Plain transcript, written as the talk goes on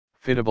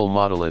Fittable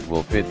model. It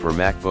will fit for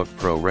MacBook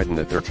Pro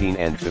Retina 13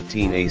 and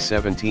 15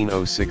 A1706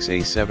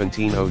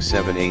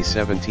 A1707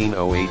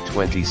 A1708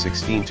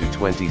 2016 to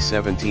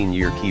 2017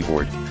 year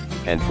keyboard,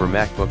 and for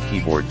MacBook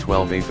keyboard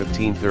 12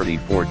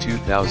 A1534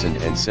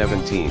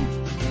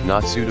 2017,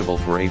 not suitable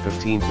for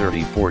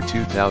A1534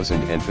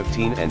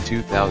 2015 and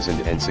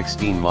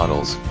 2016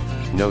 models.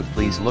 Note: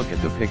 please look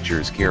at the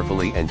pictures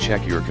carefully and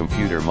check your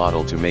computer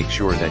model to make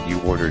sure that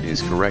you ordered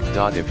is correct.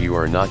 If you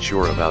are not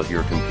sure about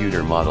your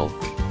computer model,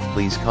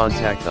 please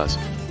contact us.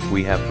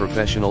 We have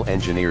professional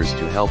engineers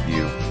to help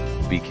you.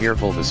 Be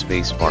careful: the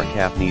spacebar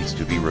cap needs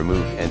to be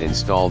removed and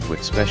installed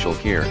with special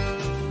care.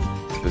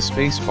 The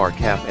spacebar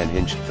cap and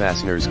hinged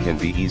fasteners can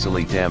be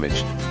easily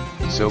damaged,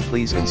 so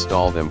please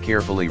install them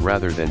carefully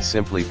rather than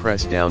simply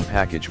press down.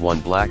 Package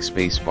one black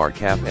spacebar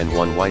cap and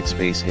one white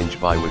space hinge.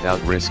 Buy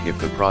without risk. If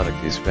the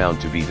product is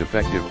found to be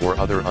defective or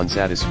other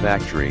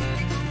unsatisfactory,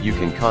 you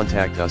can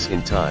contact us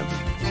in time.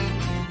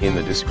 In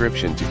the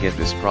description to get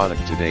this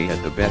product today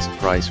at the best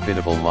price.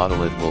 Fittable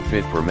model. It will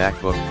fit for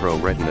MacBook Pro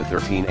Retina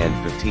 13 and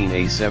 15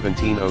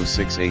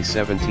 A1706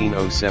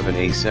 A1707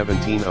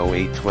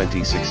 A1708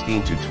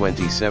 2016 to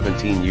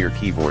 2017 year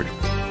keyboard,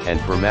 and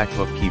for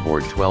MacBook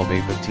keyboard 12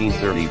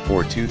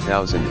 A1534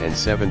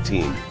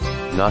 2017,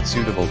 not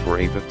suitable for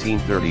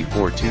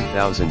A1534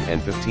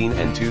 2015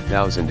 and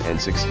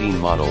 2016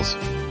 models.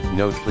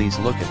 Note: please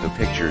look at the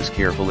pictures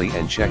carefully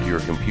and check your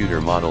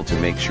computer model to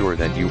make sure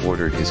that you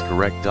ordered is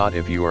correct.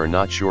 If you are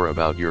not sure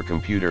about your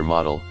computer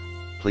model,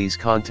 please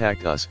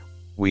contact us.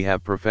 We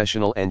have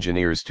professional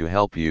engineers to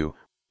help you.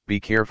 Be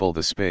careful: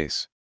 the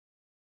space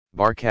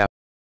bar cap